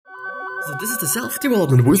So this is the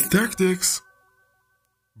self-development with tactics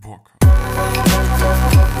book.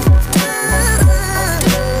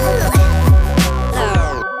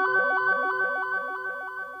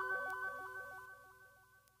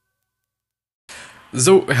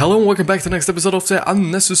 So, hello and welcome back to the next episode of the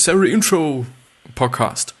Unnecessary Intro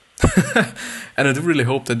podcast. And I do really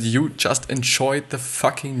hope that you just enjoyed the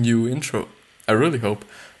fucking new intro. I really hope.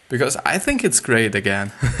 Because I think it's great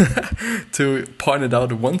again. To point it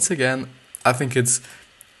out once again, I think it's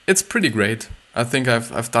pretty great. I think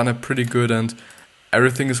I've done it pretty good and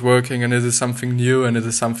everything is working and it is something new and it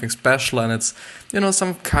is something special and it's,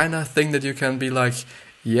 some kind of thing that you can be like,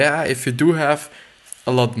 yeah, if you do have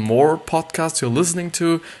a lot more podcasts you're listening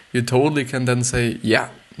to, you totally can then say, yeah,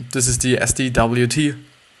 this is the SDWT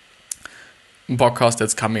podcast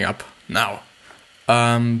that's coming up now.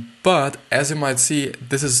 But as you might see,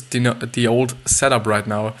 this is the old setup right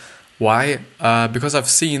now. Why? Because I've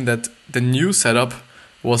seen that the new setup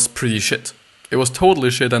was pretty shit. It was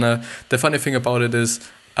totally shit, and the funny thing about it is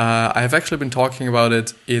I have actually been talking about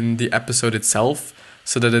it in the episode itself,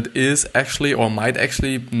 so that it is actually or might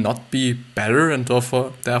actually not be better, and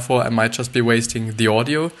therefore I might just be wasting the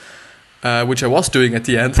audio, which I was doing at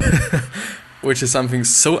the end, which is something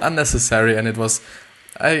so unnecessary, and it was,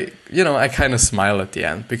 I kind of smile at the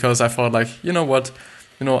end, because I thought like,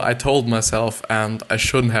 I told myself and I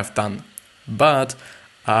shouldn't have done, but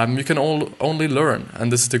you can only learn,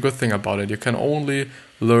 and this is the good thing about it, you can only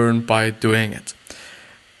learn by doing it.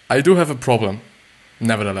 I do have a problem,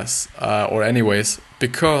 nevertheless, or anyways,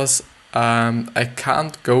 because I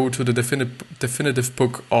can't go to the definitive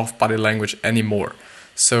book of body language anymore.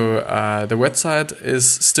 So the website is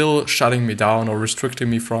still shutting me down or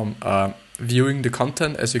restricting me from viewing the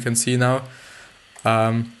content, as you can see now,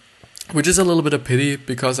 which is a little bit of pity,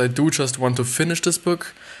 because I do just want to finish this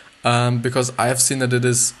book, because I have seen that it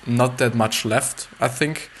is not that much left, I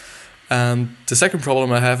think. And the second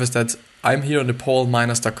problem I have is that I'm here on the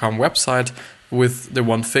paulminus.com website with the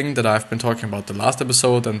one thing that I've been talking about the last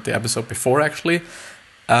episode and the episode before actually.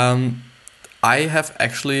 I have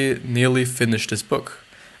actually nearly finished this book,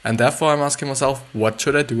 and therefore I'm asking myself, what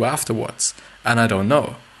should I do afterwards? And I don't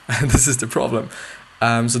know. And this is the problem.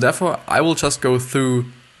 So therefore I will just go through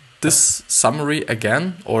this summary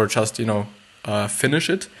again, or just finish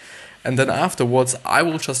it, and then afterwards I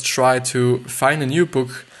will just try to find a new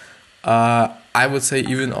book. I would say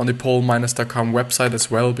even on the paulminus.com website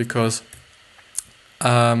as well, because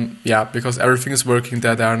because everything is working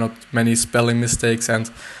there. There are not many spelling mistakes,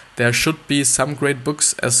 and there should be some great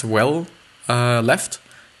books as well left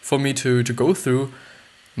for me to go through.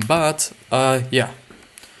 But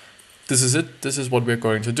this is it. This is what we're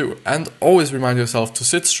going to do. And always remind yourself to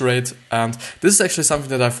sit straight. And this is actually something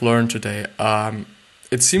that I've learned today.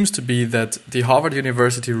 It seems to be that the Harvard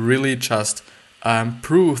University really just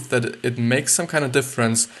proved that it makes some kind of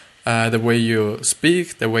difference, the way you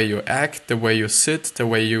speak, the way you act, the way you sit, the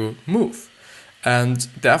way you move. And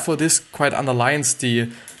therefore this quite underlines the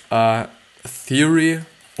theory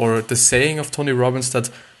or the saying of Tony Robbins that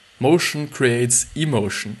motion creates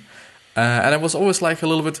emotion. And I was always like a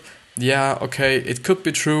little bit, it could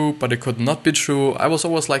be true, but it could not be true. I was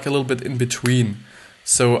always like a little bit in between.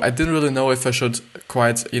 So I didn't really know if I should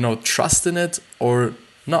quite, trust in it or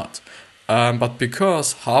not. But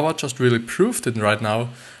because Harvard just really proved it right now,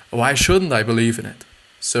 why shouldn't I believe in it?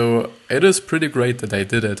 So it is pretty great that they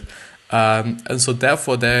did it. And so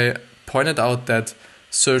therefore they pointed out that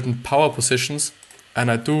certain power positions, and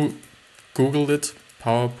I do Googled it,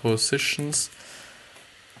 power positions,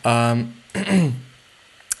 and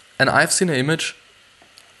I've seen an image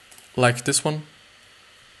like this one,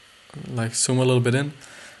 like zoom a little bit in,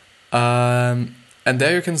 and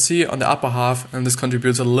there you can see on the upper half, and this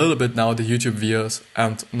contributes a little bit now the YouTube viewers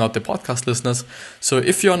and not the podcast listeners. So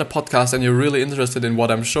if you're on a podcast and you're really interested in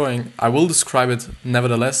what I'm showing, I will describe it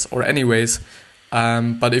nevertheless or anyways.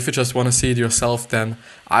 But if you just want to see it yourself, then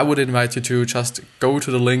I would invite you to just go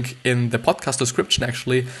to the link in the podcast description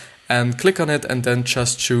actually and click on it, and then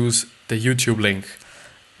just choose the YouTube link.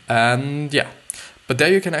 And but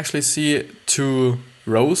there you can actually see two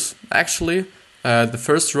rows actually. The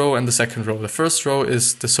first row and the second row. The first row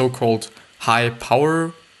is the so-called high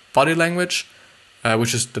power body language,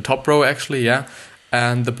 which is the top row actually,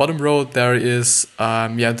 and the bottom row there is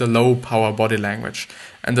the low power body language.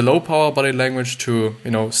 And the low power body language, to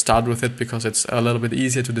start with it because it's a little bit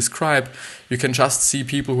easier to describe, you can just see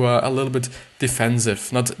people who are a little bit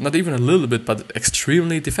defensive, not even a little bit, but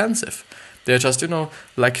extremely defensive. They're just,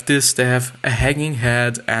 like this, they have a hanging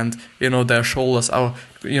head and, their shoulders are,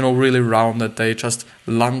 really rounded. They just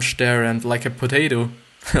lunge there and like a potato,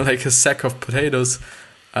 like a sack of potatoes,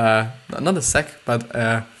 not a sack, but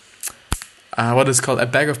what is called a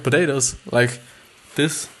bag of potatoes, like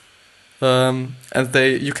this. And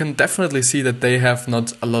you can definitely see that they have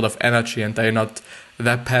not a lot of energy, and they're not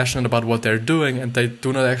that passionate about what they're doing, and they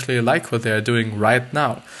do not actually like what they're doing right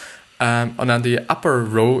now. And on the upper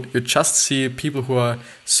row, you just see people who are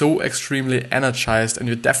so extremely energized, and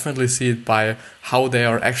you definitely see it by how they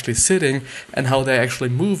are actually sitting and how they're actually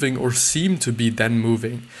moving or seem to be then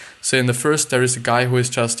moving. So in the first, there is a guy who is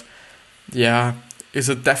just,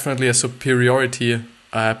 definitely a superiority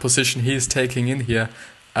position he is taking in here.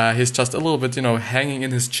 He's just a little bit, hanging in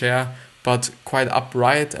his chair, but quite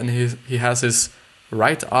upright, and he has his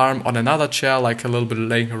right arm on another chair, like a little bit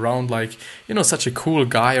laying around, like, such a cool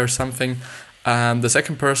guy or something. The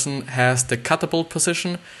second person has the catapult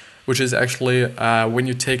position, which is actually when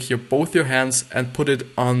you take both your hands and put it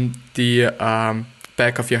on the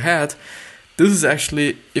back of your head. This is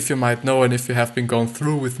actually, if you might know, and if you have been going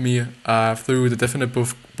through with me through the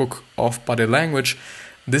definitive book of body language,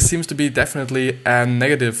 this seems to be definitely a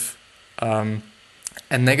negative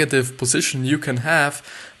position you can have,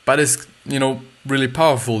 but it's really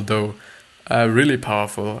powerful though, really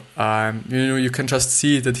powerful. You can just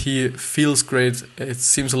see that he feels great. It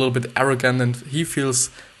seems a little bit arrogant, and he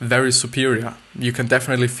feels very superior. You can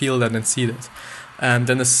definitely feel that and see that. And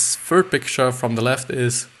then the third picture from the left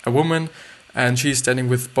is a woman, and she's standing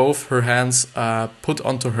with both her hands put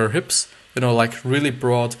onto her hips, like really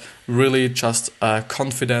broad, really just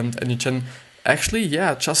confident, and you can actually,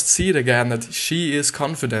 just see it again, that she is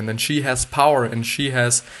confident and she has power and she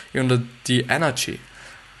has, the energy.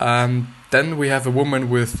 Then we have a woman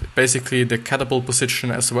with basically the catapult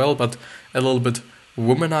position as well, but a little bit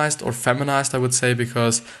womanized or feminized, I would say,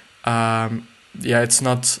 because, it's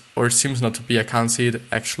not, or it seems not to be, I can't see it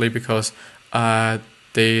actually, because the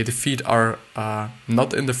feet are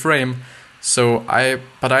not in the frame.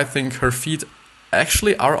 But I think her feet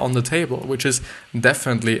actually are on the table, which is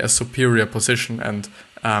definitely a superior position. And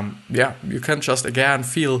you can just again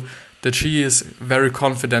feel that she is very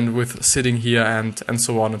confident with sitting here and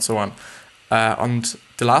so on and so on. And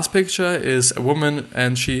the last picture is a woman,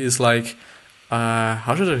 and she is like,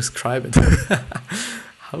 how should I describe it?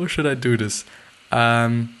 How should I do this?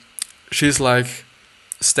 She's like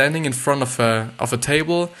standing in front of a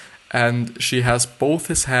table, and she has both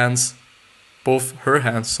her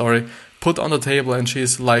hands, put on the table, and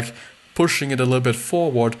she's like pushing it a little bit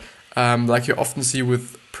forward, like you often see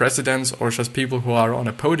with presidents or just people who are on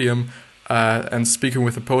a podium and speaking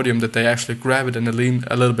with a podium, that they actually grab it and they lean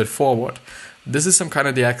a little bit forward. This is some kind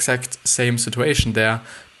of the exact same situation there,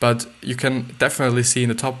 but you can definitely see in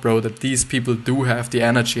the top row that these people do have the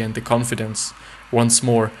energy and the confidence once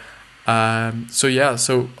more.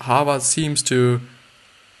 So Harvard seems to,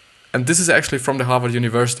 and this is actually from the Harvard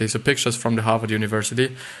University, so pictures from the Harvard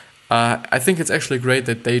University. I think it's actually great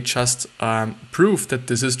that they just prove that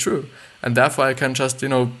this is true, and therefore I can just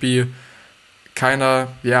be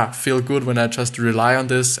feel good when I just rely on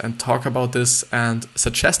this and talk about this and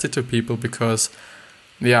suggest it to people, because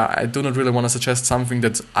I do not really want to suggest something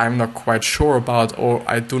that I'm not quite sure about or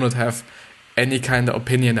I do not have any kind of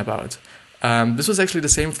opinion about. This was actually the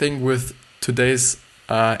same thing with today's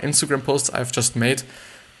Instagram posts I've just made,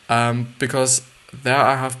 because there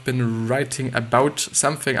I have been writing about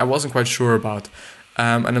something I wasn't quite sure about,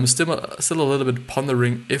 and I'm still a little bit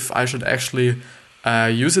pondering if I should actually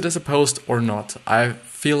use it as a post or not. I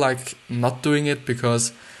feel like not doing it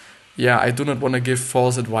because I do not want to give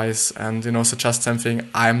false advice and suggest something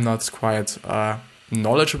I'm not quite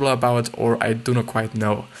knowledgeable about or I do not quite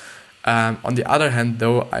know. On the other hand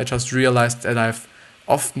though, I just realized that I've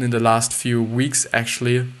often in the last few weeks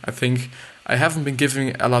actually, I think I haven't been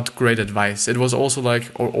giving a lot great advice. It was also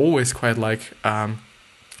always quite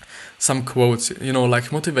some quotes, like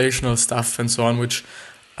motivational stuff and so on, which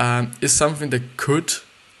is something that could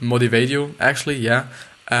motivate you actually,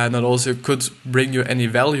 and that also could bring you any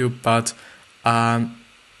value, but I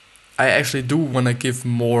actually do want to give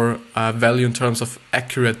more value in terms of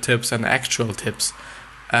accurate tips and actual tips.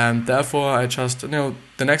 And therefore I just, the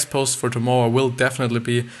next post for tomorrow will definitely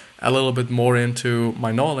be a little bit more into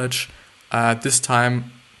my knowledge. This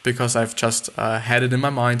time, because I've just had it in my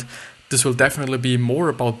mind, this will definitely be more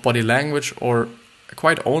about body language, or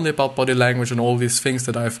quite only about body language and all these things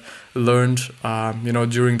that I've learned,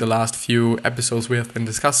 during the last few episodes we have been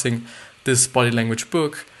discussing this body language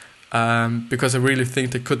book, because I really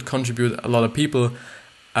think they could contribute a lot of people.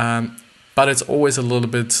 But it's always a little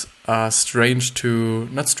bit but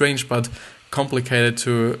complicated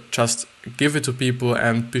to just give it to people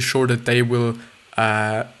and be sure that they will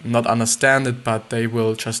not understand it, but they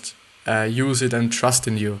will just use it and trust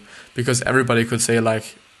in you. Because everybody could say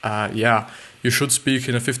yeah, you should speak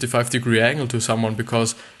in a 55-degree angle to someone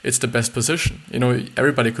because it's the best position. You know,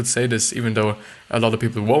 everybody could say this, even though a lot of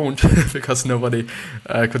people won't, because nobody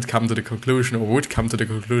could come to the conclusion or would come to the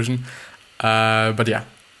conclusion. But yeah.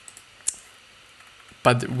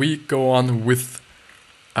 But we go on with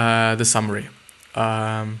the summary.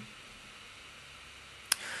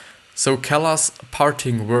 So Keller's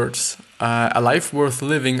parting words. A life worth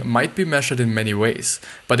living might be measured in many ways,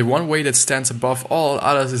 but the one way that stands above all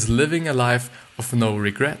others is living a life of no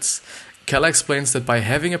regrets. Keller explains that by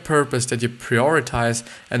having a purpose that you prioritize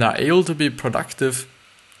and are able to be productive,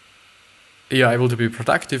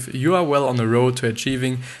 you are well on the road to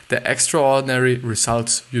achieving the extraordinary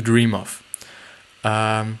results you dream of.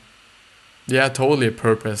 Yeah, totally a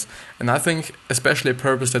purpose. And I think especially a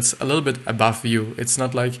purpose that's a little bit above you. It's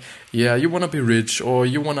not like, yeah, you want to be rich or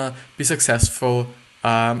you want to be successful.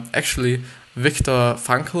 Actually, Viktor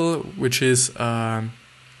Frankl, which is,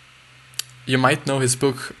 you might know his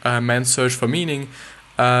book, Man's Search for Meaning.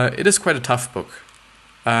 It is quite a tough book.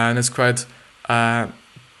 And it's quite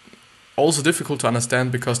also difficult to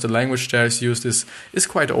understand because the language there is used is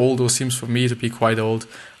quite old, or seems for me to be quite old.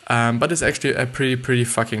 But it's actually a pretty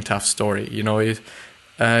fucking tough story. You know, he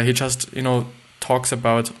just, you know, talks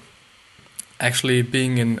about actually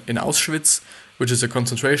being in Auschwitz, which is a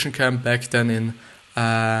concentration camp back then in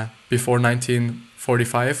before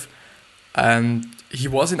 1945. And he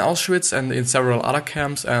was in Auschwitz and in several other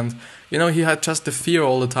camps, and, you know, he had just the fear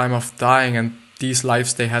all the time of dying, and these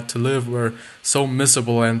lives they had to live were so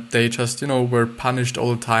miserable, and they just, you know, were punished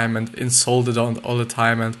all the time and insulted all the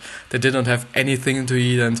time, and they didn't have anything to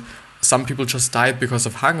eat, and some people just died because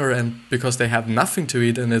of hunger and because they had nothing to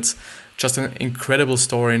eat. And it's just an incredible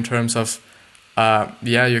story in terms of,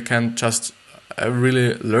 yeah, you can just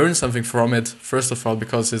really learn something from it, first of all,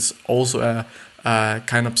 because it's also a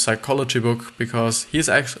kind of psychology book, because he's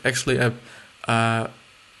actually a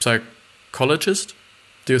psychologist.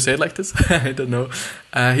 Do you say it like this? I don't know.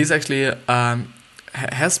 He's actually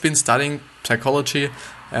has been studying psychology,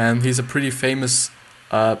 and he's a pretty famous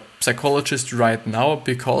psychologist right now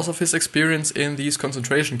because of his experience in these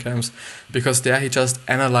concentration camps, because there he just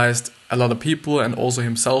analyzed a lot of people and also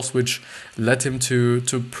himself, which led him to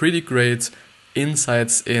pretty great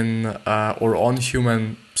insights in or on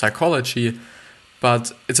human psychology.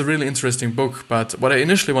 But it's a really interesting book. But what I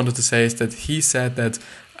initially wanted to say is that he said that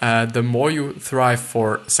the more you thrive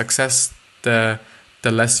for success, the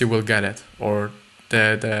less you will get it, or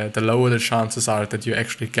the lower the chances are that you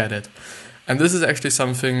actually get it. And this is actually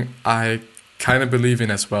something I kind of believe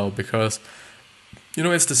in as well, because, you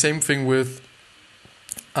know, it's the same thing with,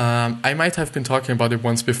 I might have been talking about it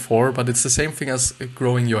once before, but it's the same thing as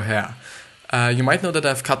growing your hair. You might know that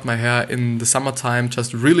I've cut my hair in the summertime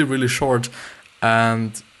just really, really short,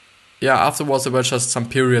 and yeah, afterwards there were just some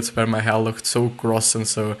periods where my hair looked so gross and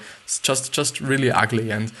so just really ugly,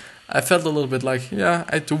 and I felt a little bit like, yeah,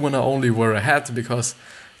 I do want to only wear a hat because,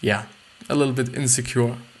 yeah, a little bit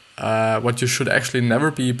insecure. What you should actually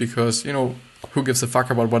never be, because, you know, who gives a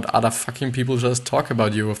fuck about what other fucking people just talk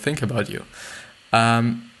about you or think about you.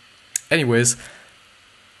 Anyways,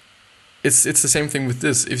 it's the same thing with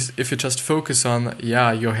this. If you just focus on,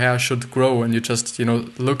 yeah, your hair should grow, and you just, you know,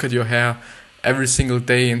 look at your hair every single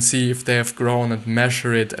day and see if they have grown and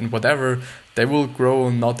measure it and whatever, they will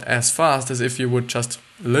grow not as fast as if you would just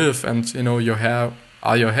live and, you know, your hair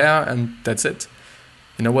are your hair and that's it.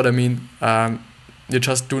 You know what I mean? You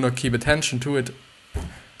just do not keep attention to it.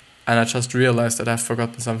 And I just realized that I've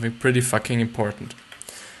forgotten something pretty fucking important.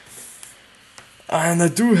 And I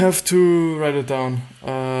do have to write it down.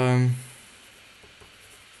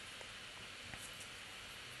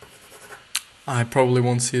 I probably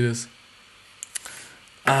won't see this.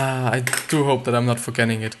 I do hope that I'm not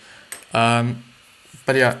forgetting it.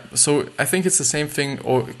 But yeah, so I think it's the same thing,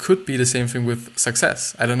 or it could be the same thing with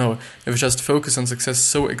success. I don't know. If you just focus on success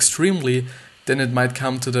so extremely, then it might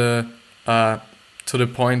come to the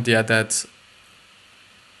point, yeah, that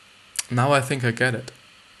now I think I get it.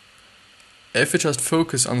 If you just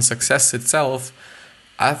focus on success itself,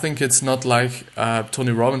 I think it's not like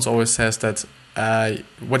Tony Robbins always says that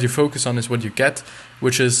what you focus on is what you get,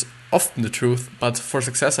 which is often the truth, but for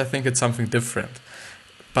success I think it's something different.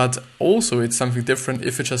 But also it's something different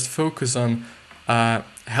if you just focus on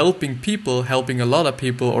helping people, helping a lot of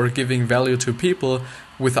people, or giving value to people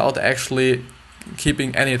without actually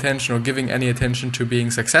keeping any attention or giving any attention to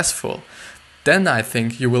being successful. Then I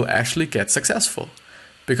think you will actually get successful,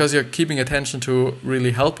 because you're keeping attention to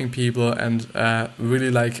really helping people and really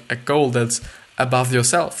like a goal that's above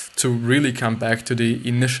yourself, to really come back to the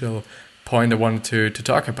initial point I wanted to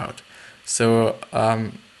talk about. So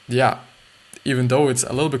yeah, even though it's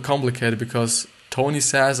a little bit complicated, because Tony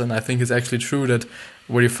says, and I think it's actually true, that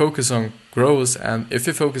where you focus on grows, and if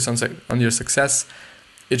you focus on your success,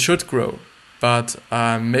 it should grow. But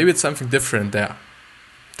maybe it's something different there,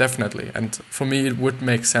 definitely. And for me, it would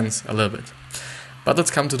make sense a little bit. But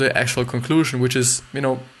let's come to the actual conclusion, which is,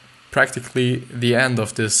 practically the end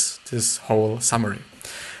of this whole summary.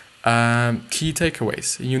 Key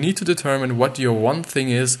takeaways. You need to determine what your one thing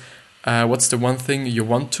is, what's the one thing you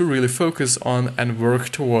want to really focus on and work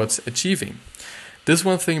towards achieving. This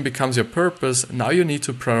one thing becomes your purpose. Now you need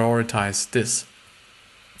to prioritize this.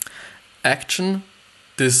 Action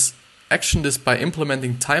this by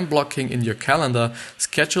implementing time blocking in your calendar.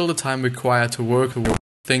 Schedule the time required to work on one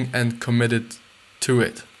thing and commit it to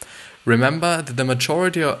it. Remember that the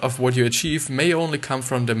majority of what you achieve may only come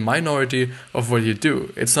from the minority of what you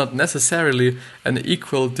do. It's not necessarily an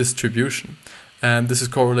equal distribution. And this is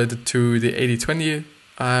correlated to the 80-20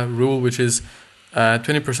 rule, which is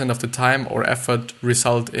 20% of the time or effort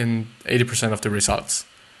result in 80% of the results.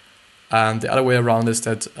 And the other way around is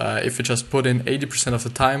that if you just put in 80% of the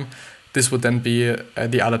time, this would then be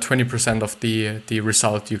the other 20% of the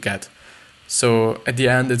result you get. So at the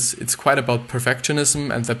end, it's quite about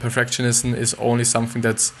perfectionism, and that perfectionism is only something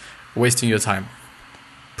that's wasting your time,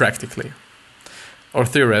 practically, or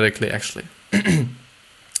theoretically, actually.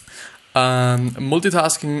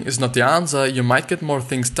 Multitasking is not the answer. You might get more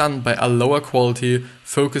things done by a lower quality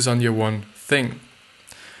focus on your one thing.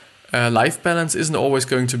 Life balance isn't always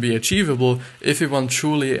going to be achievable. If you want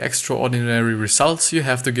truly extraordinary results, you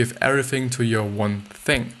have to give everything to your one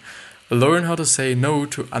thing. Learn how to say no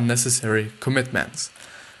to unnecessary commitments.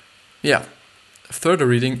 Yeah. Further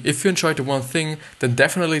reading, if you enjoyed the one thing, then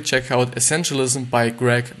definitely check out Essentialism by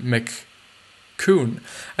Greg McKeown.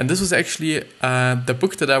 And this was actually the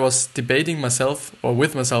book that I was debating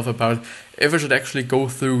with myself about if I should actually go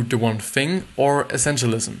through the one thing or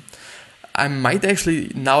Essentialism. I might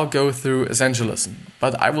actually now go through Essentialism,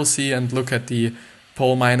 but I will see and look at the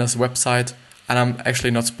Paul Miner's website, and I'm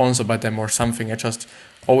actually not sponsored by them or something. I just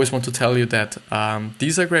always want to tell you that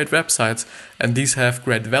these are great websites and these have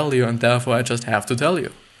great value, and therefore I just have to tell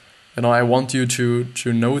you. I want you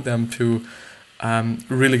to know them, to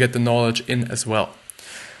really get the knowledge in as well.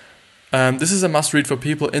 This is a must-read for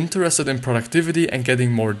people interested in productivity and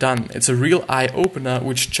getting more done. It's a real eye-opener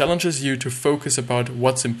which challenges you to focus about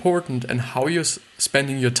what's important and how you're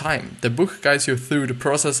spending your time. The book guides you through the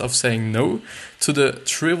process of saying no to the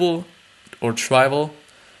trivial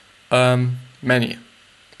many,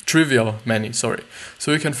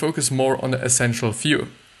 so you can focus more on the essential few.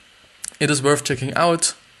 It is worth checking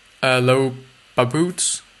out. Lo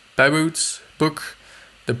Babut's book,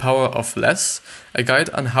 The Power of Less, a guide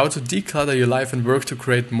on how to declutter your life and work to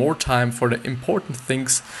create more time for the important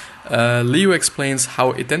things. Leo explains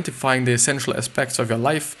how identifying the essential aspects of your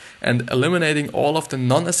life and eliminating all of the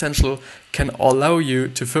non-essential can allow you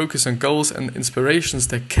to focus on goals and inspirations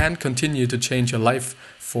that can continue to change your life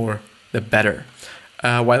for the better.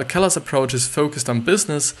 While Keller's approach is focused on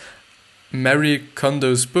business, Marie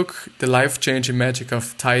Kondo's book, The Life-Changing Magic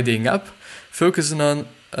of Tidying Up, focuses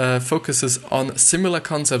on similar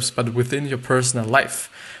concepts but within your personal life.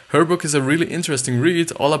 Her book is a really interesting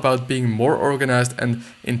read, all about being more organized and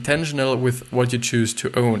intentional with what you choose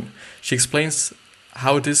to own. She explains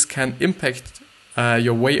how this can impact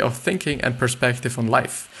your way of thinking and perspective on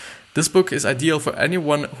life. This book is ideal for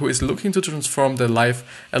anyone who is looking to transform their life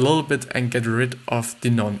a little bit and get rid of the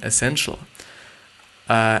non-essential.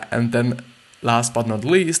 And then, last but not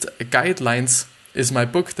least, Guidelines is my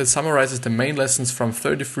book that summarizes the main lessons from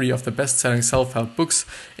 33 of the best-selling self-help books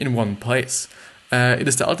in one place. It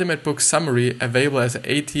is the ultimate book summary, available as an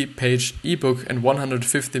 80-page ebook and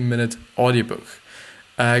 150-minute audiobook.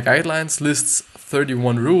 Guidelines lists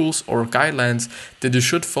 31 rules or guidelines that you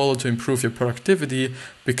should follow to improve your productivity,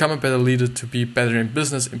 become a better leader, to be better in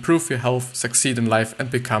business, improve your health, succeed in life,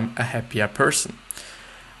 and become a happier person.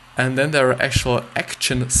 And then there are actual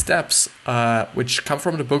action steps which come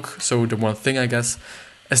from the book. So the one thing, I guess: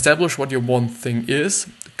 establish what your one thing is,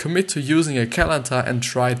 commit to using a calendar and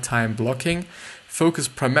try time blocking, focus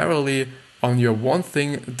primarily on your one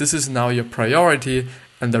thing, this is now your priority,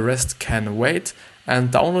 and the rest can wait,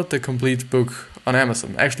 and download the complete book on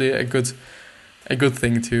Amazon. Actually a good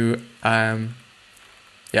thing to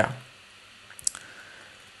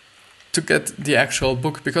to get the actual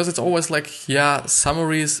book, because it's always like,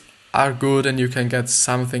 summaries are good and you can get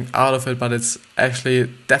something out of it, but it's actually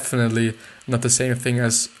definitely not the same thing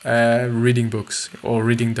as reading books or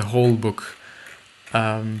reading the whole book.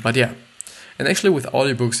 And actually with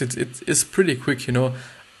audiobooks it is pretty quick,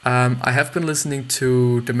 I have been listening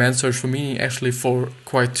to The Man's Search for Meaning actually for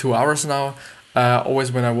quite 2 hours now.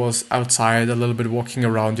 Always when I was outside, a little bit walking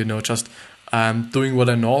around, just doing what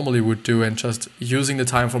I normally would do and just using the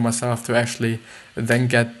time for myself to actually then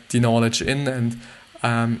get the knowledge in and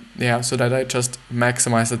so that I just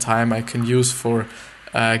maximize the time I can use for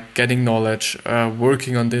getting knowledge,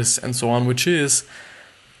 working on this and so on, which is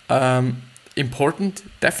important,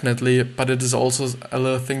 definitely, but it is also a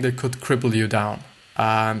little thing that could cripple you down.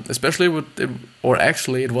 Especially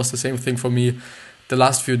it was the same thing for me the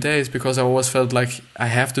last few days, because I always felt like I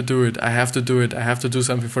have to do it, I have to do it, I have to do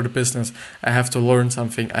something for the business, I have to learn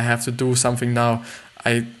something, I have to do something now,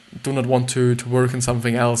 I do not want to work in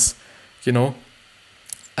something else,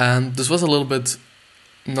 And this was a little bit,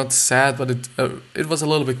 not sad, but it was a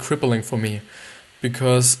little bit crippling for me,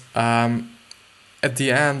 because at the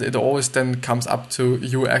end it always then comes up to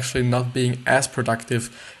you actually not being as productive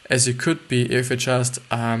as you could be if you just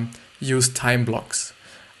use time blocks.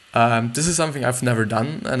 This is something I've never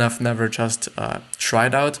done and I've never just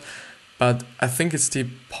tried out, but I think it's the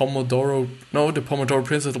Pomodoro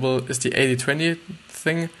principle is the 80-20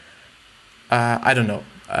 thing. I don't know,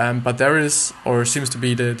 but there is, or seems to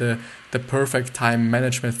be the perfect time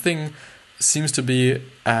management thing, seems to be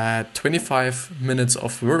 25 minutes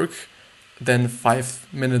of work, then 5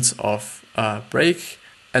 minutes of break,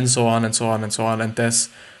 and so on and so on and so on, and that's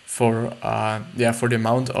for the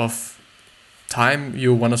amount of time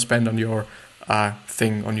you want to spend on your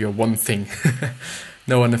thing, on your one thing.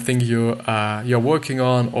 No, on the thing you're working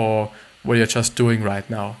on or what you're just doing right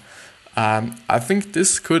now. I think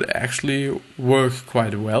this could actually work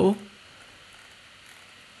quite well.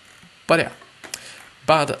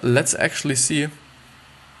 But let's actually see.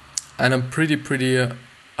 And I'm pretty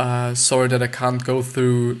sorry that I can't go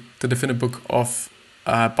through the definite book of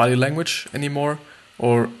body language anymore,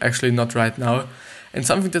 or actually not right now. And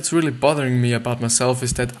something that's really bothering me about myself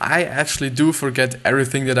is that I actually do forget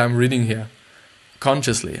everything that I'm reading here.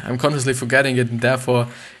 Consciously. I'm consciously forgetting it, and therefore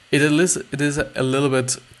it is a little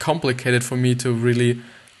bit complicated for me to really,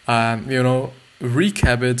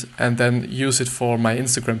 recap it and then use it for my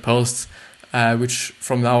Instagram posts, which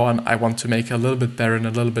from now on I want to make a little bit better and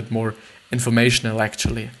a little bit more informational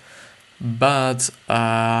actually. But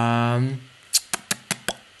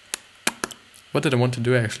what did I want to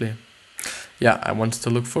do actually? Yeah, I wanted to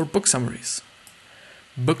look for book summaries.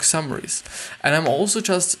 And I'm also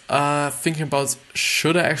just thinking about,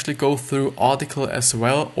 should I actually go through article as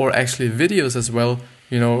well, or actually videos as well,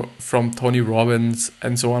 from Tony Robbins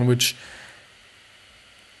and so on, which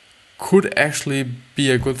could actually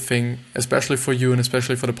be a good thing, especially for you and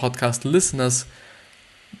especially for the podcast listeners.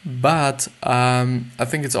 But I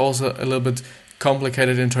think it's also a little bit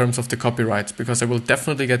complicated in terms of the copyright, because I will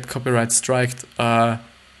definitely get copyright striked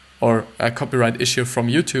or a copyright issue from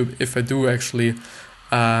YouTube if I do actually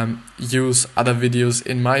use other videos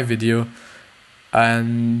in my video.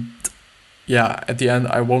 And at the end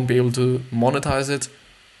I won't be able to monetize it.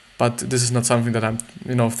 But this is not something that I'm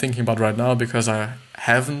thinking about right now, because I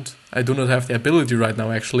do not have the ability right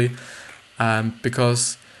now actually,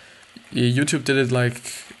 because YouTube did it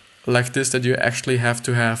like this, that you actually have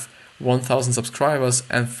to have 1,000 subscribers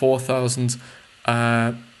and 4,000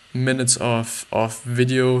 minutes of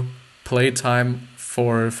video playtime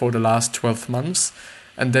for the last 12 months,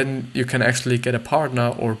 and then you can actually get a partner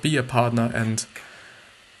or be a partner and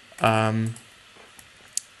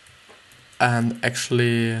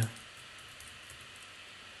actually,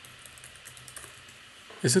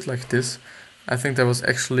 is it like this? I think there was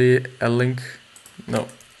actually a link. No.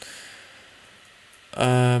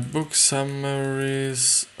 Book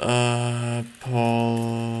summaries,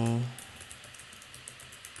 Paul.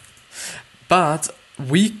 But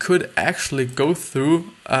we could actually go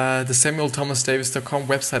through the SamuelThomasDavis.com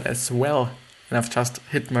website as well. And I've just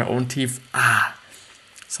hit my own teeth.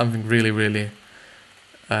 Something really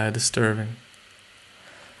disturbing.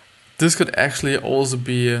 This could actually also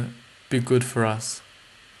be good for us.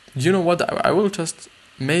 You know what? I will just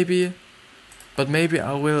maybe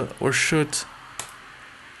I will or should.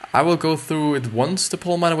 I will go through it once, the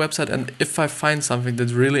Paul Miner website, and if I find something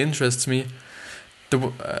that really interests me, the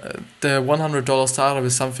 $100 startup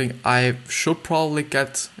is something I should probably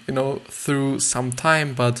get, through some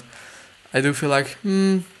time, but I do feel like,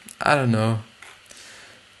 I don't know.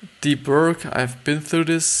 Deep work, I've been through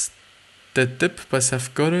this. The Dip by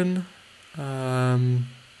Seth Godin.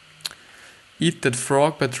 Eat That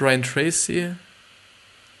Frog by Ryan Tracy.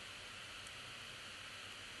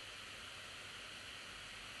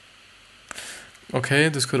 Okay,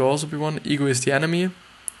 this could also be one. Ego is the Enemy.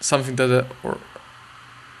 Something that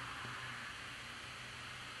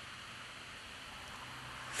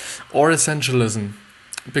or essentialism.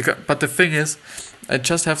 But the thing is, I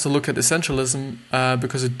just have to look at essentialism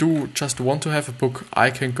because I do just want to have a book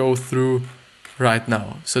I can go through right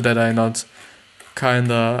now, so that I not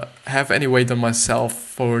kinda have any weight on myself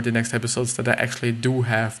for the next episodes, that I actually do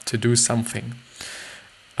have to do something.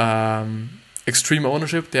 Extreme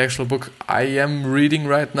Ownership, the actual book I am reading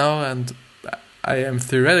right now, and I am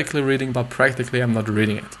theoretically reading, but practically I'm not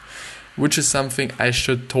reading it, which is something I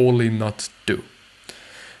should totally not do.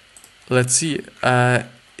 Let's see,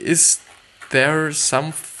 is there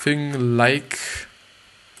something like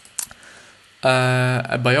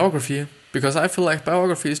a biography? Because I feel like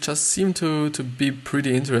biographies just seem to be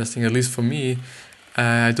pretty interesting, at least for me.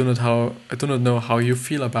 I do not know how you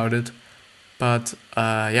feel about it, but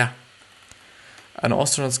yeah. An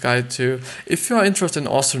Astronaut's Guide to... If you are interested in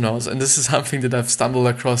astronauts, and this is something that I've stumbled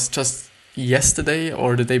across just yesterday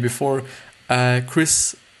or the day before,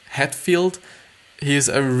 Chris Hadfield, he is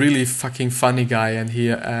a really fucking funny guy, and he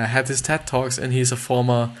had his TED Talks, and he's a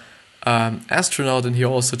former astronaut, and he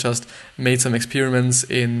also just made some experiments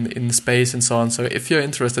in space and so on. So if you're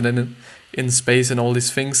interested in space and all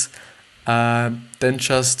these things, then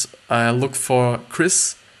just look for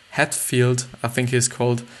Chris Hadfield, I think he's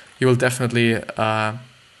called. You will definitely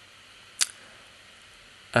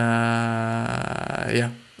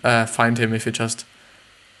find him if you just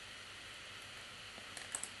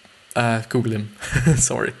Google him.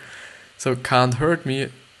 Sorry. So Can't Hurt Me,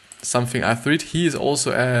 something I've read. He is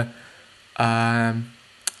also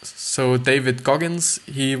so David Goggins,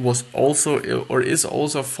 he was also or is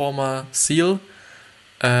also a former SEAL,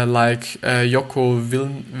 like Jocko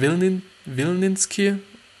Wilninski,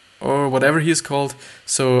 or whatever he is called.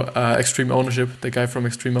 So Extreme Ownership, the guy from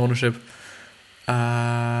Extreme Ownership.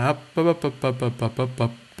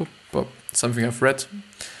 Something I've read.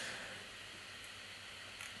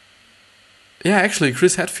 Yeah, actually,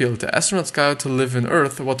 Chris Hadfield, The Astronaut's Guide to Live in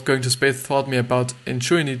Earth, What Going to Space Taught Me About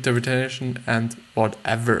Ensuring the Retention and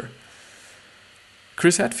Whatever.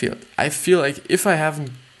 Chris Hadfield. I feel like if I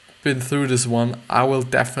haven't been through this one, I will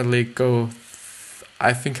definitely go...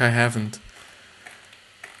 I think I haven't.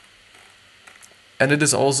 And it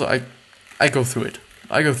is also... I go through it.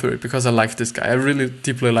 I go through it because I like this guy. I really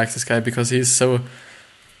deeply like this guy because he's so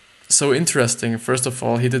interesting. First of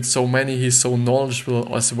all, he did so many. He's so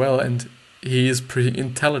knowledgeable as well, and he is pretty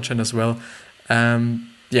intelligent as well.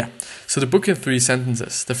 Yeah. So the book in 3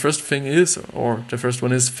 sentences. The first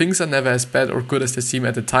one is, things are never as bad or good as they seem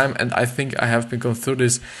at the time. And I think I have been going through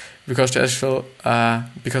this because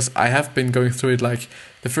because I have been going through it. Like,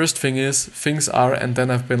 the first thing is, things are, and then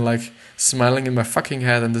I've been like smiling in my fucking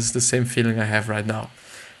head, and this is the same feeling I have right now.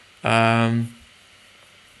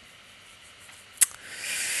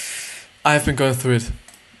 I've been going through it.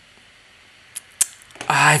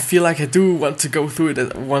 I feel like I do want to go through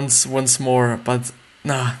it once more, but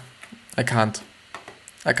nah, I can't.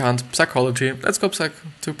 Psychology. Let's go to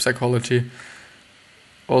psychology.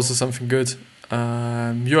 Also something good.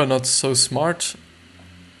 You Are Not So Smart.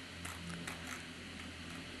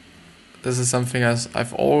 This is something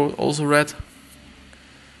I've also read.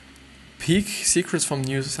 Peak Secrets from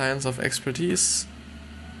New Science of Expertise.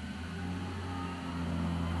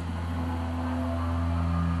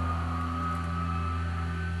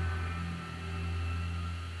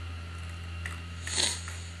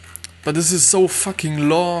 But this is so fucking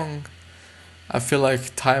long. I feel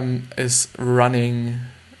like time is running.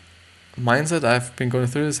 Mindset, I've been going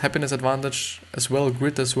through this. Happiness Advantage as well.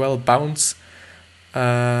 Grit as well. Bounce.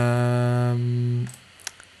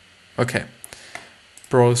 Okay.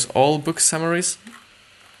 Browse all book summaries.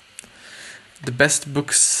 The best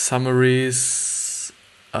book summaries.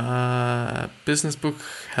 Business book,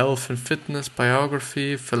 health and fitness,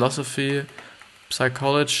 biography, philosophy,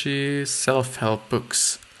 psychology, self-help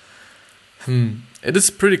books. It is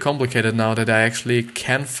pretty complicated now that I actually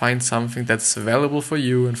can find something that's valuable for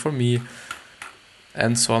you and for me,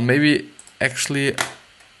 and so on. Maybe actually,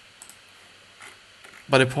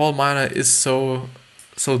 but the Paul Miner is so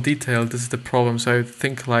detailed. This is the problem. So I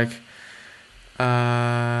think like,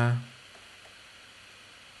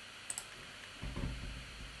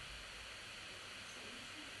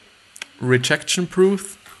 Rejection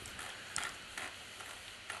Proof.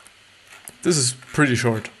 This is pretty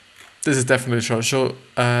short. This is definitely short. So,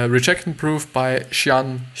 Rejection Proof by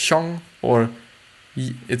Xian Xiong, or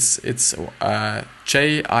it's Jia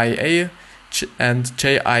and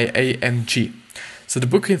Jiang. So the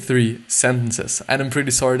book in 3 sentences, and I'm pretty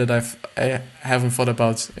sorry that I haven't thought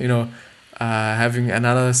about having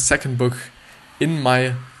another second book in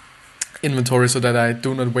my inventory so that I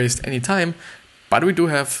do not waste any time. But we do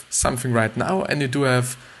have something right now, and you do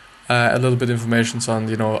have a little bit information on,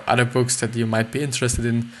 other books that you might be interested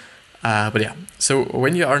in. But yeah, so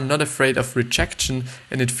when you are not afraid of rejection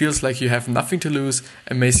and it feels like you have nothing to lose,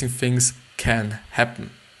 amazing things can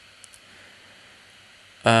happen.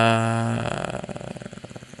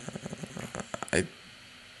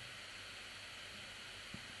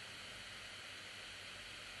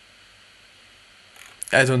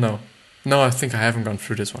 I don't know. No, I think I haven't gone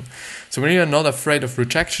through this one. So when you're not afraid of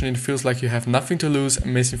rejection, it feels like you have nothing to lose,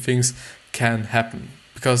 amazing things can happen.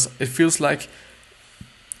 Because it feels like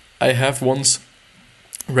I have once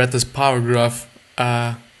read this paragraph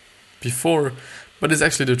before, but it's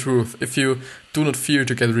actually the truth. If you do not fear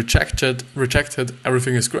to get rejected,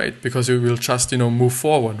 everything is great, because you will just, move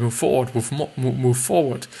forward.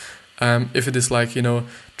 If it is like,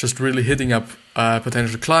 just really hitting up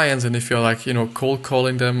potential clients, and if you're like, cold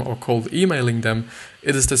calling them or cold emailing them,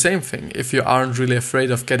 it is the same thing. If you aren't really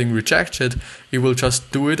afraid of getting rejected, you will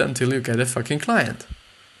just do it until you get a fucking client.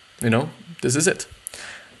 This is it.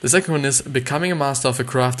 The second one is becoming a master of a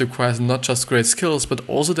craft requires not just great skills, but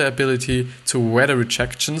also the ability to weather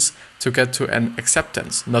rejections to get to an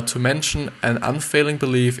acceptance, not to mention an unfailing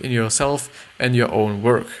belief in yourself and your own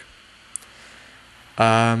work.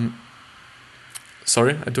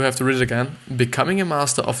 Sorry, I do have to read it again. Becoming a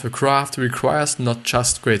master of a craft requires not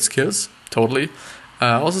just great skills, totally.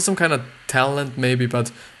 Also some kind of talent maybe,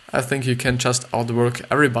 but I think you can just outwork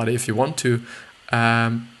everybody if you want to.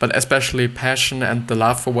 But especially passion and the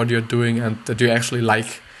love for what you're doing, and that you actually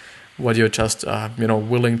like what you're just,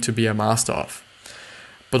 willing to be a master of.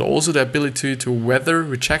 But also the ability to weather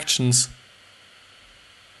rejections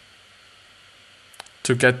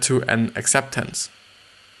to get to an acceptance.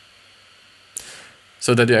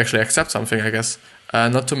 So that you actually accept something, I guess.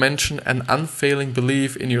 Not to mention an unfailing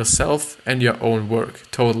belief in yourself and your own work,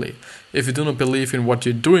 totally. If you do not believe in what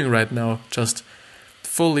you're doing right now, just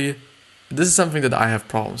fully. This is something that I have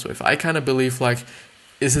problems with. I kind of believe like,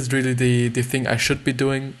 is it really the thing I should be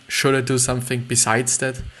doing? Should I do something besides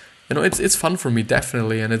that? It's fun for me,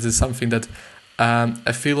 definitely. And it is something that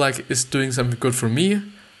I feel like is doing something good for me.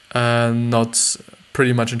 Not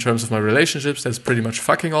pretty much in terms of my relationships. That's pretty much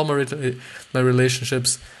fucking all my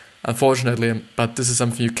relationships, unfortunately. But this is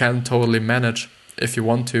something you can totally manage if you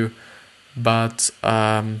want to. But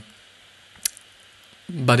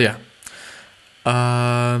yeah.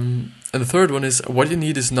 And the third one is, what you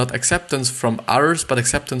need is not acceptance from others, but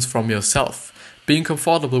acceptance from yourself. Being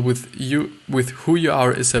comfortable with who you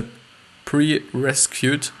are is a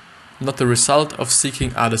prerequisite, not the result of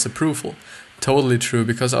seeking others' approval. Totally true,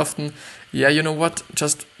 because often,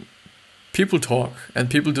 just people talk and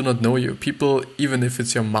people do not know you. People, even if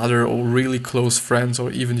it's your mother or really close friends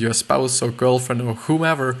or even your spouse or girlfriend or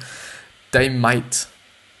whomever, they might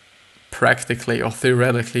practically or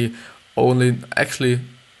theoretically only actually,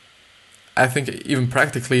 I think even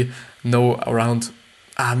practically know around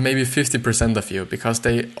maybe 50% of you, because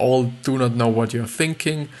they all do not know what you're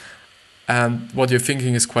thinking, and what you're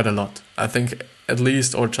thinking is quite a lot. I think at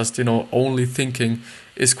least, or just, only thinking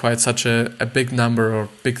is quite such a big number or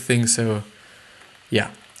big thing. So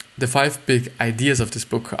yeah, the 5 big ideas of this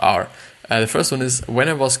book are, the first one is, when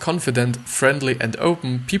I was confident, friendly and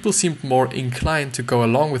open, people seemed more inclined to go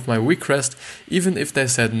along with my request, even if they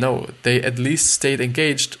said no. They at least stayed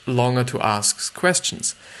engaged longer to ask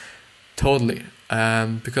questions. Totally.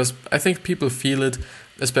 Because I think people feel it,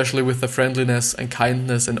 especially with the friendliness and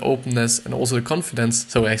kindness and openness and also the confidence.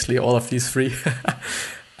 So actually all of these 3.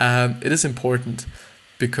 It is important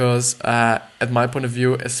because at my point of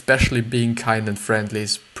view, especially being kind and friendly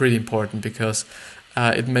is pretty important, because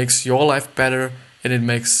it makes your life better and it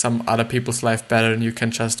makes some other people's life better, and you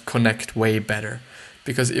can just connect way better.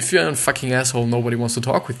 Because if you're a fucking asshole, nobody wants to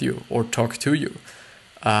talk with you or talk to you.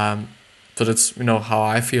 So that's, how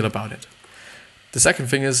I feel about it. The second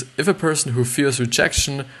thing is, if a person who fears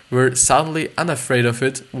rejection were suddenly unafraid of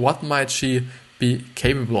it, what might she be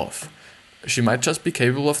capable of? She might just be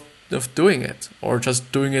capable of doing it, or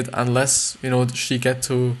just doing it unless, she get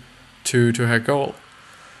to her goal.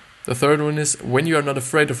 The third one is, when you are not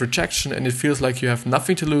afraid of rejection and it feels like you have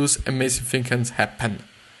nothing to lose, amazing things can happen.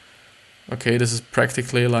 Okay, this is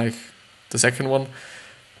practically like the second one.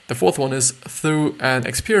 The fourth one is, through an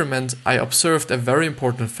experiment, I observed a very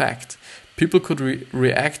important fact. People could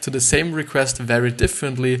react to the same request very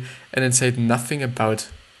differently, and it said nothing about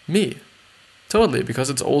me. Totally, because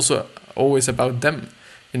it's also always about them.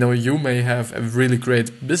 You may have a really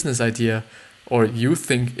great business idea, or you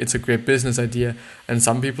think it's a great business idea, and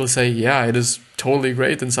some people say, yeah, it is totally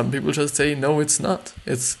great, and some people just say, no, it's not.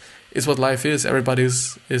 It's what life is. Everybody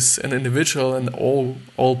is an individual, and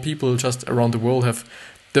all people just around the world have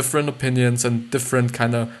different opinions and different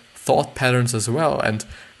kind of thought patterns as well, and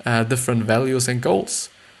different values and goals.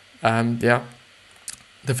 Yeah.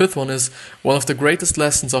 The fifth one is, one of the greatest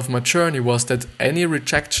lessons of my journey was that any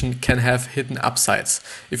rejection can have hidden upsides,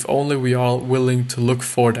 if only we are willing to look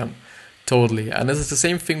for them. Totally. And this is the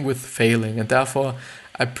same thing with failing, and therefore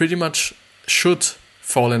I pretty much should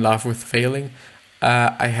fall in love with failing.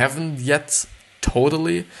 I haven't yet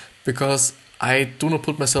totally, because I do not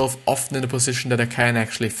put myself often in a position that I can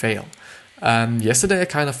actually fail. Yesterday I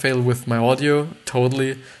kind of failed with my audio,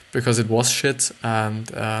 totally, because it was shit and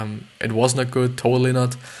it was not good, totally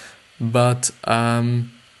not. But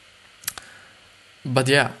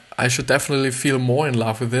yeah, I should definitely feel more in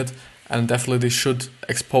love with it, and definitely should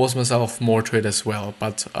expose myself more to it as well.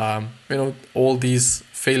 But all these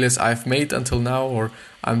failures I've made until now, or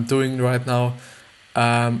I'm doing right now,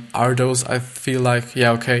 are those I feel like,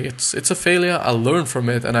 yeah, okay, it's a failure, I'll learn from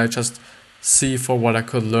it, and I just see for what I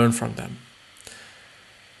could learn from them.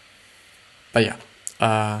 But yeah,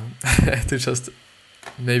 to just,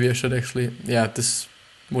 maybe I should actually, yeah, this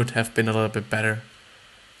would have been a little bit better.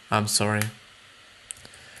 I'm sorry.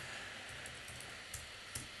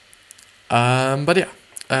 But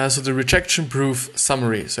yeah, so the rejection proof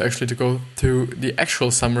summary. So actually, to go to the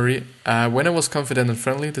actual summary, when I was confident and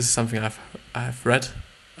friendly, this is something I've read.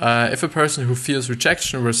 If a person who fears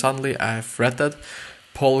rejection were suddenly, I've read that.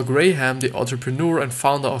 Paul Graham, the entrepreneur and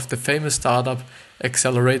founder of the famous startup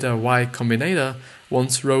accelerator Y Combinator,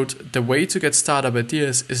 once wrote, "The way to get startup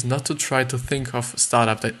ideas is not to try to think of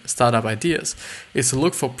startup ideas. It's to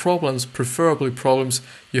look for problems, preferably problems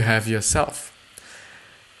you have yourself."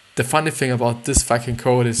 The funny thing about this fucking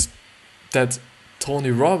quote is that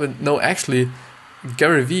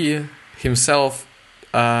Gary Vee himself,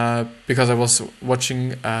 because I was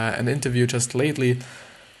watching an interview just lately,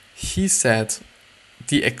 he said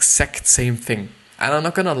the exact same thing. And I'm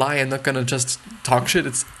not gonna lie, I'm not gonna just talk shit,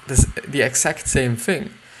 it's the exact same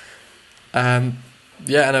thing.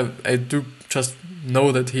 Yeah, and I do just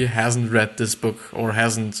know that he hasn't read this book, or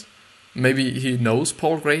hasn't, maybe he knows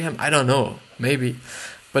Paul Graham, I don't know, maybe.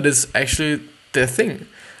 But it's actually the thing.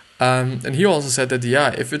 And he also said that,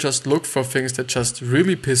 yeah, if you just look for things that just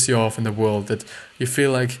really piss you off in the world, that you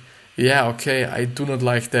feel like, yeah, okay, I do not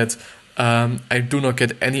like that, I do not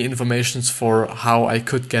get any information for how I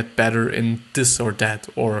could get better in this or that,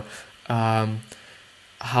 or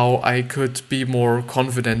how I could be more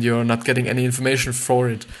confident, you're not getting any information for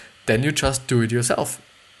it, then you just do it yourself.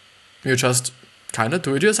 You just kind of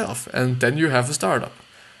do it yourself, and then you have a startup.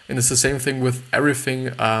 And it's the same thing with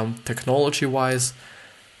everything, technology-wise,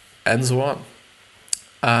 and so on.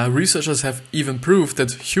 Researchers have even proved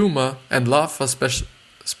that humor and laughter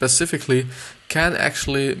specifically can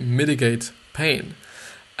actually mitigate pain.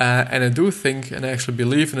 And I do think, and I actually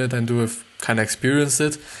believe in it, and do have kind of experienced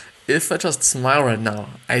it, if I just smile right now,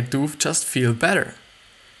 I do just feel better.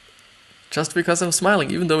 Just because I'm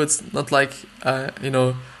smiling, even though it's not like,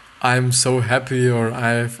 I'm so happy, or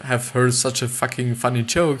I have heard such a fucking funny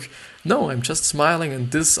joke. No, I'm just smiling,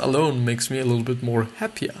 and this alone makes me a little bit more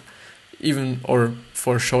happier. Even, or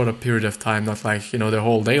for a shorter period of time, not like, the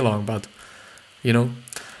whole day long, but,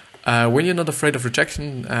 when you're not afraid of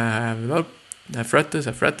rejection, I've read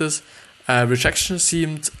this, rejection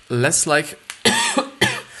seemed less like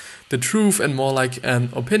the truth and more like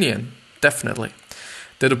an opinion, definitely.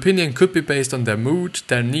 That opinion could be based on their mood,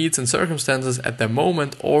 their needs and circumstances at their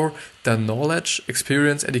moment, or their knowledge,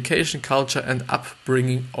 experience, education, culture, and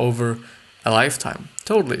upbringing over a lifetime.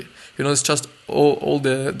 Totally. It's just all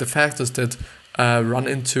the factors that run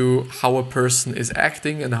into how a person is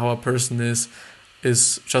acting, and how a person is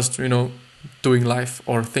just, doing life,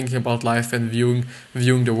 or thinking about life, and viewing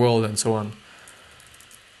the world, and so on.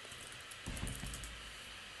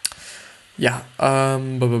 Yeah.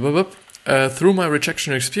 Through my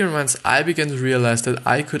rejection experiments, I began to realize that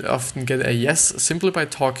I could often get a yes simply by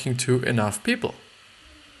talking to enough people.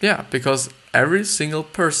 Yeah, because every single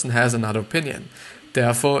person has another opinion.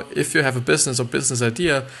 Therefore, if you have a business or business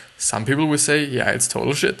idea, some people will say, yeah, it's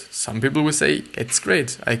total shit. Some people will say, it's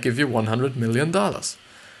great, I give you $100 million.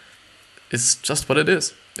 It's just what it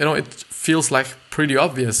is. It feels like pretty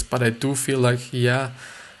obvious, but I do feel like, yeah,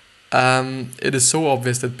 it is so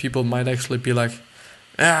obvious that people might actually be like,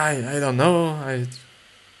 I don't know,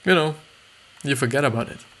 you forget about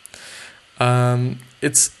it.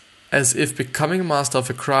 It's as if becoming a master of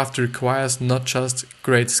a craft requires not just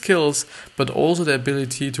great skills, but also the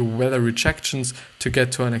ability to weather rejections to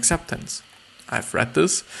get to an acceptance. I've read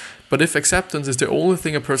this, but if acceptance is the only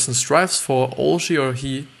thing a person strives for, all she or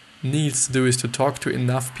he needs to do is to talk to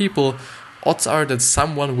enough people, odds are that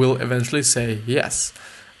someone will eventually say yes.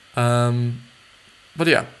 But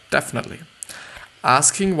yeah, definitely.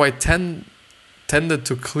 Asking why tended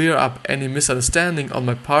to clear up any misunderstanding on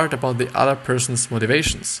my part about the other person's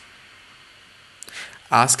motivations.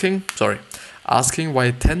 Asking why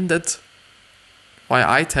I tended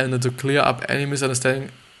to clear up any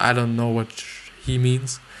misunderstanding. I don't know what he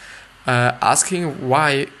means. Asking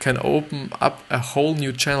why can open up a whole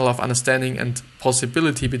new channel of understanding and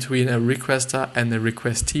possibility between a requester and a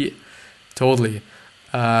requestee. Totally.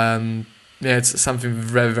 It's something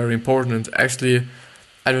very, very important. Actually,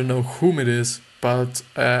 I don't know whom it is, but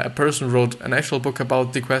a person wrote an actual book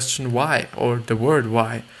about the question why, or the word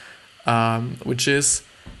why, which is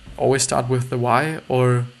always start with the why,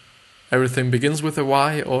 or everything begins with a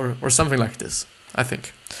why, or something like this, I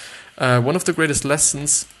think. One of the greatest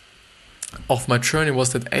lessons of my journey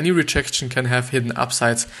was that any rejection can have hidden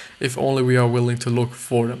upsides if only we are willing to look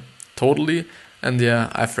for them. Totally, and yeah,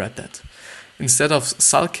 I've read that. Instead of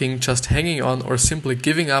sulking, just hanging on, or simply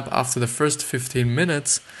giving up after the first 15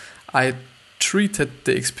 minutes, I treated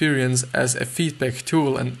the experience as a feedback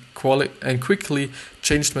tool and quickly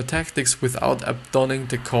changed my tactics without abandoning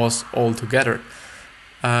the cause altogether.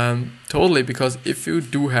 Totally, because if you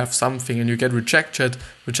do have something and you get rejected,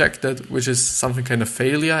 which is something kind of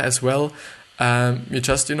failure as well, you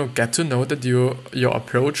just get to know that your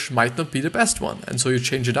approach might not be the best one, and so you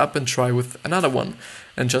change it up and try with another one,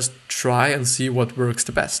 and just try and see what works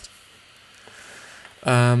the best.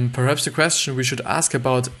 Perhaps the question we should ask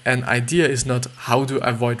about an idea is not how to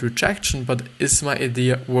avoid rejection, but is my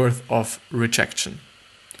idea worth of rejection?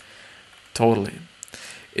 Totally.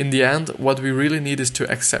 In the end, what we really need is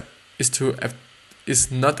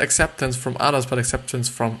not acceptance from others, but acceptance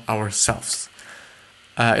from ourselves.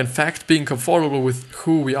 In fact, being comfortable with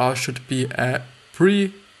who we are should be a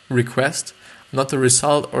prerequisite, not a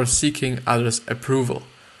result or seeking others' approval.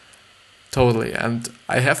 Totally, and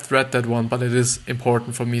I have read that one, but it is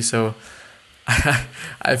important for me, so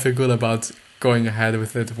I feel good about going ahead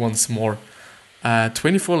with it once more.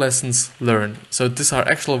 24 lessons learned. So these are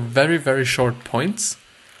actual very, very short points,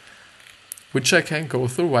 which I can go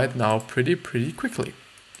through right now pretty quickly.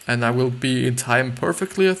 And I will be in time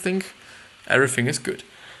perfectly, I think. Everything is good.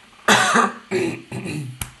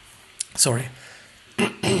 Sorry.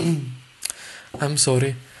 I'm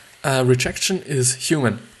sorry. Rejection is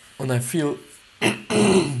human. And I feel...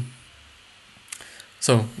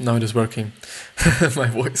 So, now it is working. My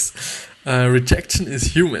voice. Rejection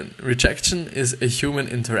is human. Rejection is a human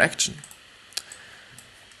interaction.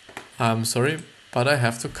 I'm sorry, but I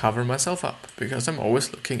have to cover myself up because I'm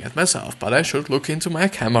always looking at myself, but I should look into my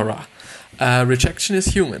camera. Rejection is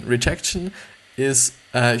human. Rejection is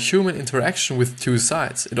a human interaction with two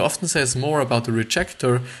sides. It often says more about the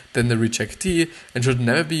rejector than the rejectee and should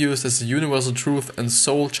never be used as a universal truth and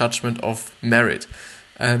sole judgment of merit.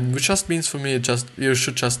 Which just means for me, you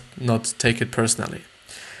should just not take it personally.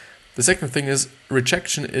 The second thing is,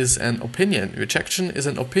 rejection is an opinion. Rejection is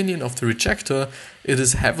an opinion of the rejector. It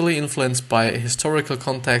is heavily influenced by historical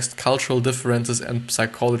context, cultural differences, and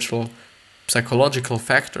psychological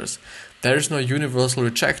factors. There is no universal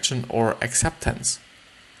rejection or acceptance.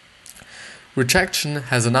 Rejection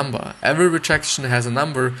has a number. Every rejection has a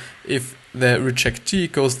number. If the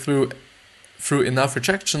rejectee goes through enough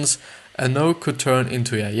rejections, a no could turn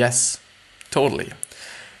into a yes. Totally.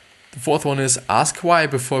 The fourth one is ask why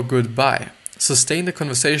before goodbye. Sustain the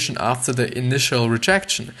conversation after the initial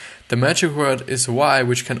rejection. The magic word is why,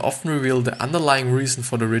 which can often reveal the underlying reason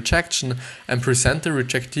for the rejection and present the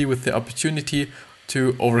rejectee with the opportunity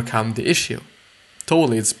to overcome the issue.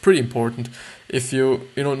 Totally, it's pretty important if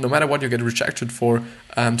no matter what you get rejected for,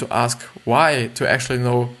 to ask why, to actually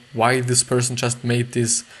know why this person just made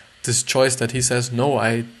this choice that he says, no,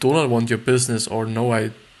 I do not want your business, or no,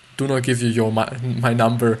 I do not give you my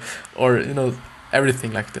number, or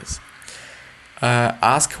everything like this.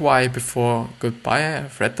 Ask why before goodbye.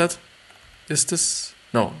 I've read that. Is this?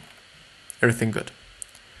 No. Everything good.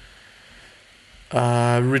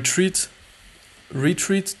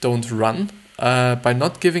 Retreat, don't run. By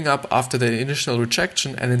not giving up after the initial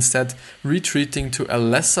rejection and instead retreating to a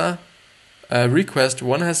lesser request,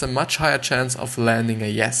 one has a much higher chance of landing a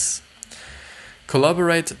yes.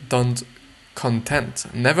 Collaborate, don't contend.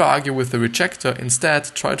 Never argue with the rejector.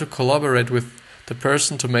 Instead, try to collaborate with the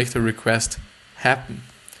person to make the request happen.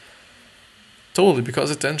 Totally,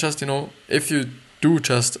 because it then just, if you do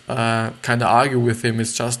just kind of argue with him,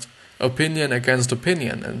 it's just opinion against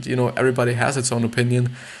opinion, and everybody has its own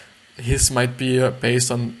opinion. His might be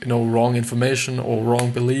based on wrong information or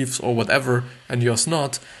wrong beliefs or whatever, and yours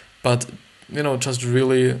not. But just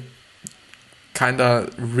really kind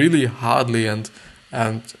of really hardly and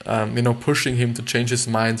pushing him to change his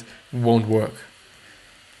mind won't work.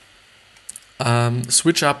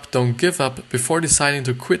 Switch up, don't give up. Before deciding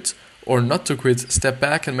to quit or not to quit, step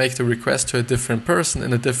back and make the request to a different person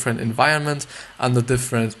in a different environment under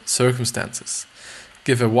different circumstances.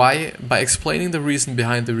 Give a why. By explaining the reason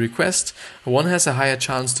behind the request, one has a higher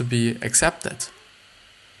chance to be accepted.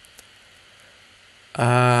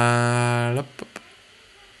 By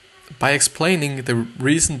explaining the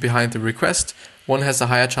reason behind the request, one has a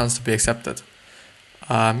higher chance to be accepted.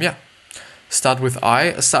 Start with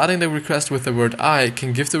I. Starting the request with the word I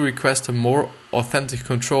can give the request a more authentic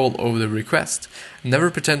control over the request. Never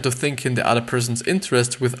pretend to think in the other person's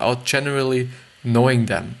interest without genuinely knowing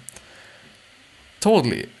them.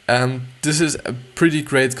 Totally. This is a pretty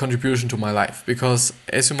great contribution to my life because,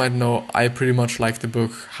 as you might know, I pretty much like the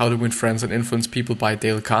book How to Win Friends and Influence People by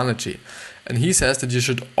Dale Carnegie. And he says that you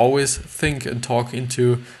should always think and talk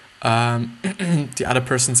into the other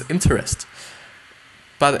person's interest.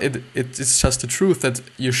 But it's just the truth that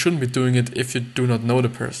you shouldn't be doing it if you do not know the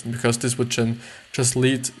person, because this would just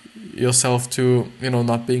lead yourself to,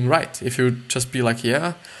 not being right. If you just be like,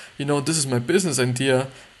 this is my business idea,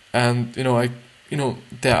 and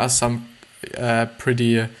there are some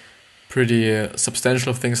pretty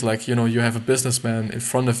substantial things like, you have a businessman in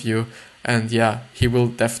front of you, and he will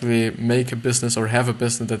definitely make a business or have a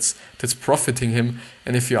business that's profiting him.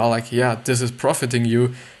 And if you are like, this is profiting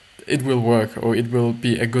you, it will work, or it will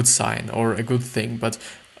be a good sign or a good thing. But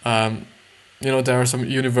there are some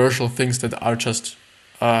universal things that are just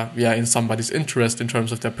in somebody's interest in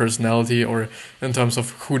terms of their personality or in terms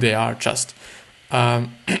of who they are, just but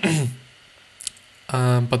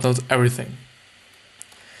not everything.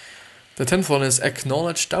 The 10th one is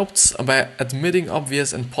acknowledge doubts. By admitting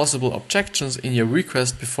obvious and possible objections in your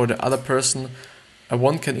request before the other person,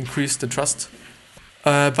 one can increase the trust.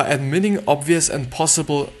 By admitting obvious and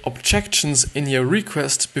possible objections in your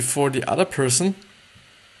request before the other person,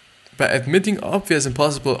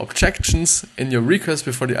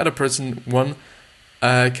 one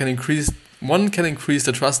can increase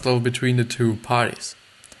the trust level between the two parties.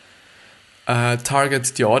 Target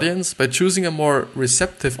the audience. By choosing a more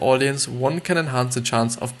receptive audience, one can enhance the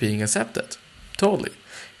chance of being accepted. Totally.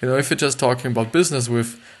 If you're just talking about business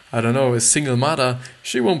with, a single mother,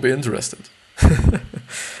 she won't be interested.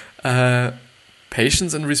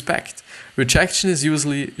 Patience and respect. Rejection is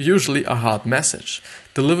usually a hard message.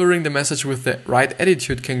 Delivering the message with the right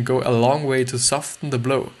attitude can go a long way to soften the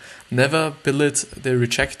blow. Never belittle the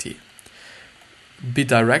rejectee. Be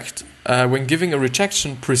direct. When giving a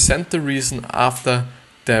rejection, present the reason after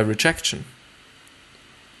the rejection.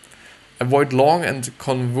 Avoid long and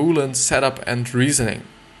convoluted setup and reasoning.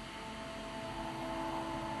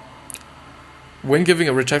 When giving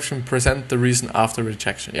a rejection, present the reason after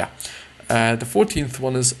rejection. The 14th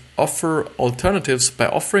one is offer alternatives. By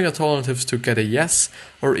offering alternatives to get a yes,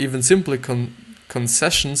 or even simply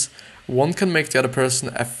concessions, one can make the other person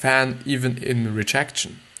a fan even in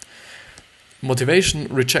rejection. Motivation.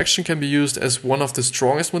 Rejection can be used as one of the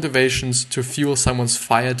strongest motivations to fuel someone's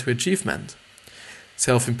fire to achievement.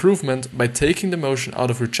 Self-improvement. By taking the emotion out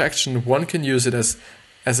of rejection, one can use it as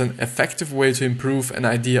an effective way to improve an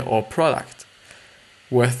idea or product.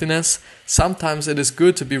 Worthiness. Sometimes it is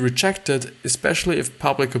good to be rejected, especially if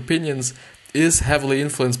public opinions is heavily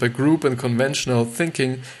influenced by group and conventional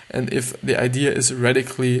thinking, and if the idea is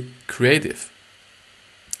radically creative.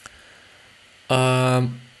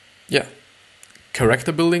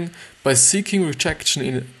 Character building. By seeking rejection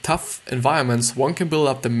in tough environments, one can build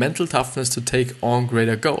up the mental toughness to take on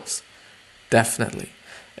greater goals. Definitely.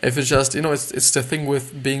 If it's just, it's the thing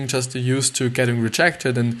with being just used to getting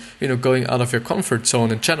rejected and, going out of your comfort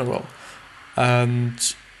zone in general.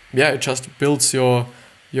 And it just builds your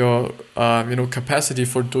capacity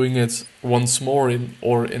for doing it once more in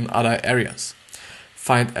other areas.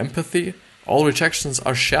 Find empathy. All rejections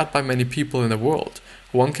are shared by many people in the world.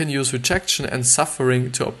 One can use rejection and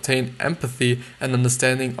suffering to obtain empathy and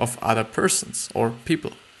understanding of other persons or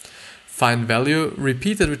people. Find value.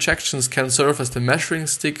 Repeated rejections can serve as the measuring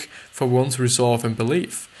stick for one's resolve and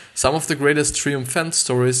belief. Some of the greatest triumphant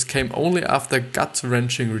stories came only after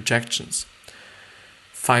gut-wrenching rejections.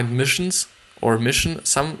 Find mission.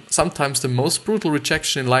 Sometimes the most brutal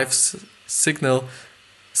rejection in life signal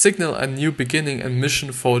a new beginning and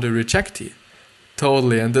mission for the rejectee.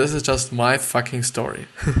 Totally, and this is just my fucking story.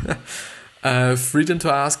 Freedom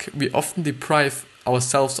to ask. We often deprive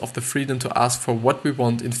ourselves of the freedom to ask for what we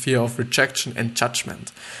want in fear of rejection and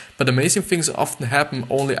judgment. But amazing things often happen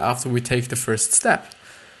only after we take the first step.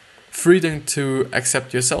 Freedom to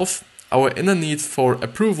accept yourself. Our inner need for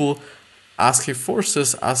approval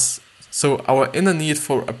forces us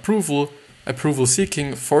approval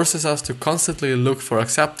seeking forces us to constantly look for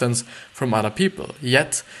acceptance from other people.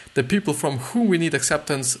 Yet, the people from whom we need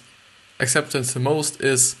acceptance the most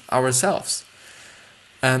is ourselves.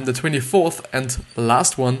 And the 24th and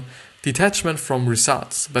last one, detachment from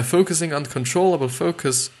results. By focusing on controllable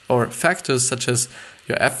focus or factors such as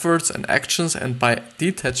your efforts and actions, and by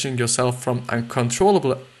detaching yourself from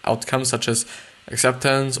uncontrollable outcomes such as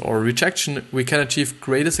acceptance or rejection, we can achieve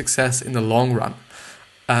greater success in the long run.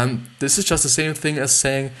 This is just the same thing as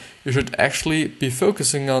saying you should actually be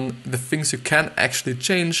focusing on the things you can actually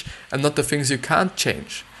change and not the things you can't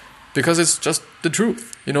change. Because it's just the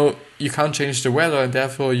truth. You can't change the weather, and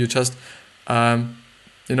therefore you just,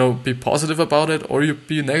 be positive about it, or you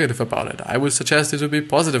be negative about it. I would suggest you to be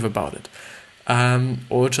positive about it.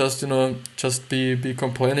 Or just be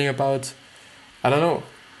complaining about,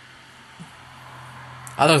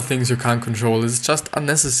 other things you can't control. It's just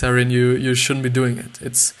unnecessary, and you shouldn't be doing it.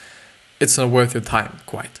 It's not worth your time,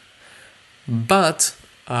 quite. But,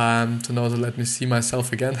 let me see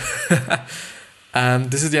myself again.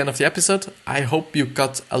 This is the end of the episode. I hope you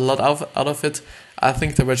got a lot out of it. I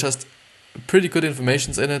think there were just pretty good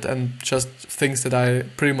informations in it, and just things that I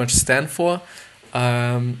pretty much stand for,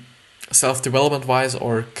 self-development wise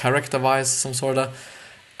or character wise, some sort of.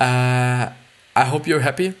 I hope you're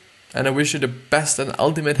happy, and I wish you the best and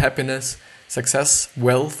ultimate happiness, success,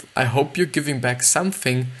 wealth. I hope you're giving back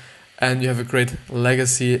something, and you have a great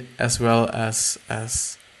legacy as well as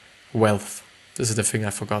wealth. This is the thing I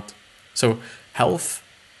forgot. So health,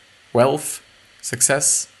 wealth,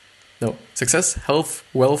 success, health,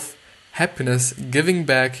 wealth, happiness, giving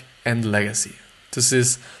back, and legacy. This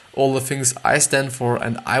is all the things I stand for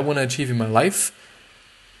and I want to achieve in my life,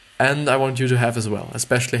 and I want you to have as well,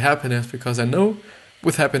 especially happiness, because I know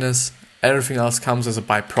with happiness everything else comes as a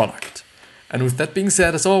byproduct. And with that being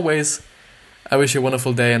said, as always, I wish you a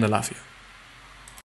wonderful day, and I love you.